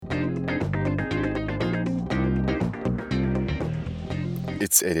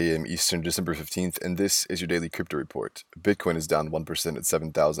It's 8 a.m. Eastern, December 15th, and this is your daily crypto report. Bitcoin is down 1% at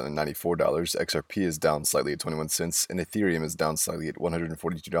 $7,094, XRP is down slightly at 21 cents, and Ethereum is down slightly at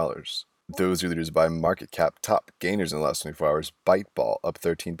 $142. Those are leaders by market cap. Top gainers in the last 24 hours, Byteball up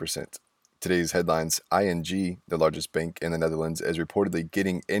 13%. Today's headlines: ING, the largest bank in the Netherlands, is reportedly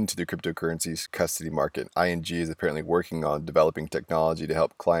getting into the cryptocurrencies custody market. ING is apparently working on developing technology to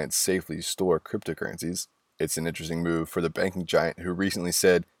help clients safely store cryptocurrencies. It's an interesting move for the banking giant who recently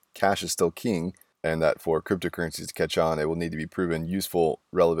said cash is still king, and that for cryptocurrencies to catch on, it will need to be proven useful,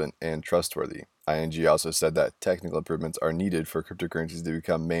 relevant, and trustworthy. ING also said that technical improvements are needed for cryptocurrencies to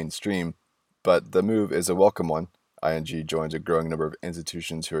become mainstream, but the move is a welcome one. ING joins a growing number of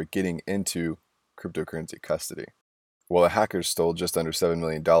institutions who are getting into cryptocurrency custody. Well, a hacker stole just under $7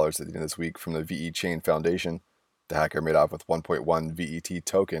 million at the end of this week from the VeChain Foundation. The hacker made off with 1.1 VET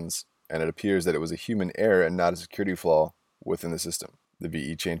tokens, and it appears that it was a human error and not a security flaw within the system. The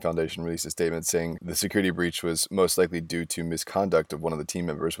VeChain Foundation released a statement saying the security breach was most likely due to misconduct of one of the team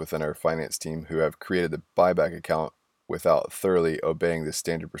members within our finance team who have created the buyback account without thoroughly obeying the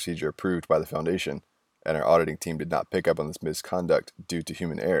standard procedure approved by the foundation, and our auditing team did not pick up on this misconduct due to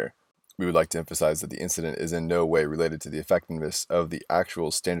human error. We would like to emphasize that the incident is in no way related to the effectiveness of the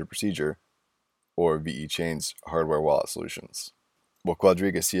actual standard procedure or VeChain's hardware wallet solutions. Well,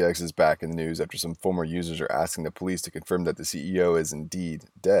 QuadrigaCX is back in the news after some former users are asking the police to confirm that the CEO is indeed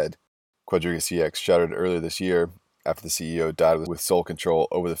dead. QuadrigaCX shouted earlier this year after the CEO died with sole control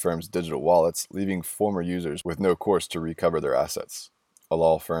over the firm's digital wallets, leaving former users with no course to recover their assets. A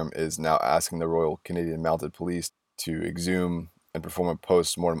law firm is now asking the Royal Canadian Mounted Police to exhume and perform a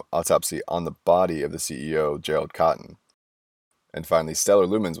post-mortem autopsy on the body of the CEO, Gerald Cotton. And finally, Stellar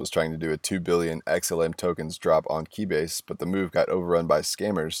Lumens was trying to do a 2 billion XLM tokens drop on Keybase, but the move got overrun by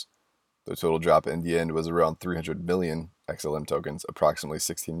scammers. The total drop in the end was around 300 million XLM tokens, approximately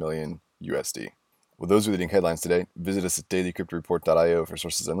 16 million USD. Well, those are the leading headlines today. Visit us at dailycryptoreport.io for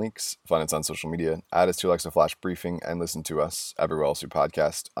sources and links. Find us on social media. Add us to your Alexa Flash briefing and listen to us everywhere else you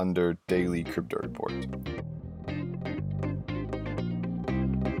podcast under Daily Crypto Report.